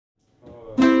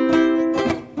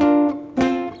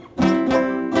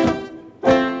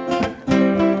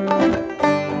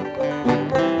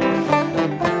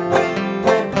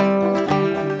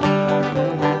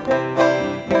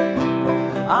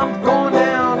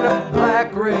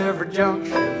River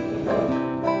Junction.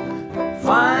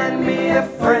 Find me a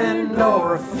friend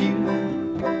or a few.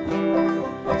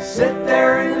 Sit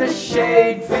there in the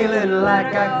shade feeling like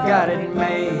I got it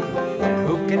made.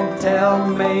 Who can tell,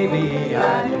 maybe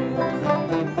I do.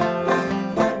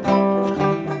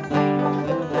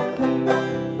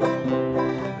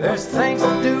 There's things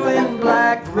to do in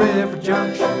Black River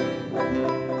Junction.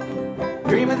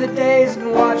 Dream of the days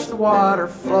and watch the water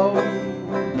flow.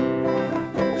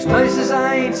 There's places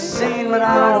I ain't seen, but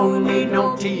I don't need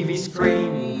no TV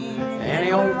screen.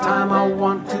 Any old time I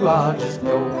want to, I'll just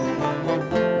go.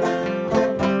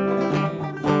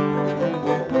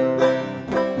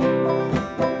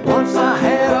 Once I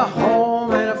had a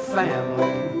home and a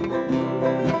family,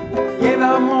 gave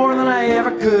out more than I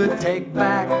ever could take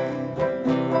back.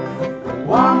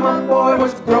 While my boy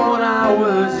was growing, I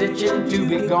was itching to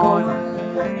be going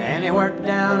anywhere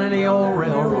down any old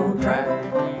railroad track.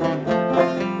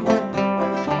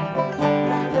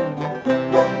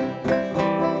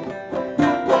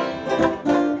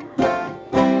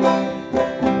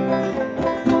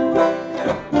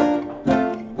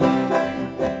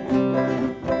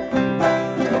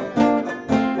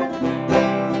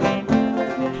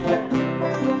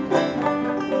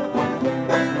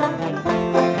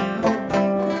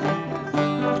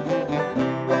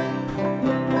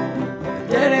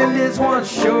 Dead end is one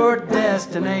sure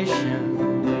destination.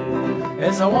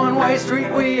 It's a one-way street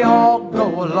we all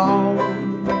go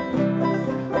along.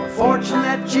 The fortune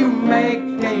that you make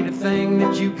ain't a thing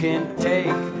that you can take,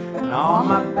 and on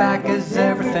my back is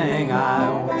everything I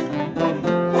own.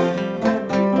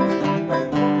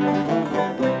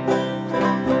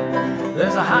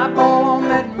 There's a high ball on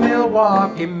that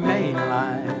Milwaukee main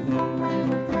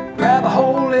line. Grab a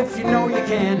hold if you know you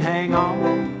can hang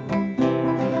on.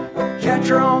 Catch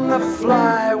her on the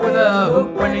fly with a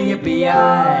hook when the yippee-yi,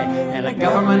 and the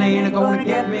government ain't gonna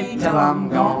get me till I'm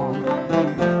gone.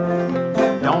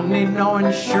 Don't need no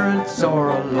insurance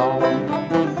or a loan.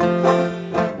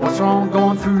 What's wrong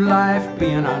going through life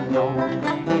being unknown?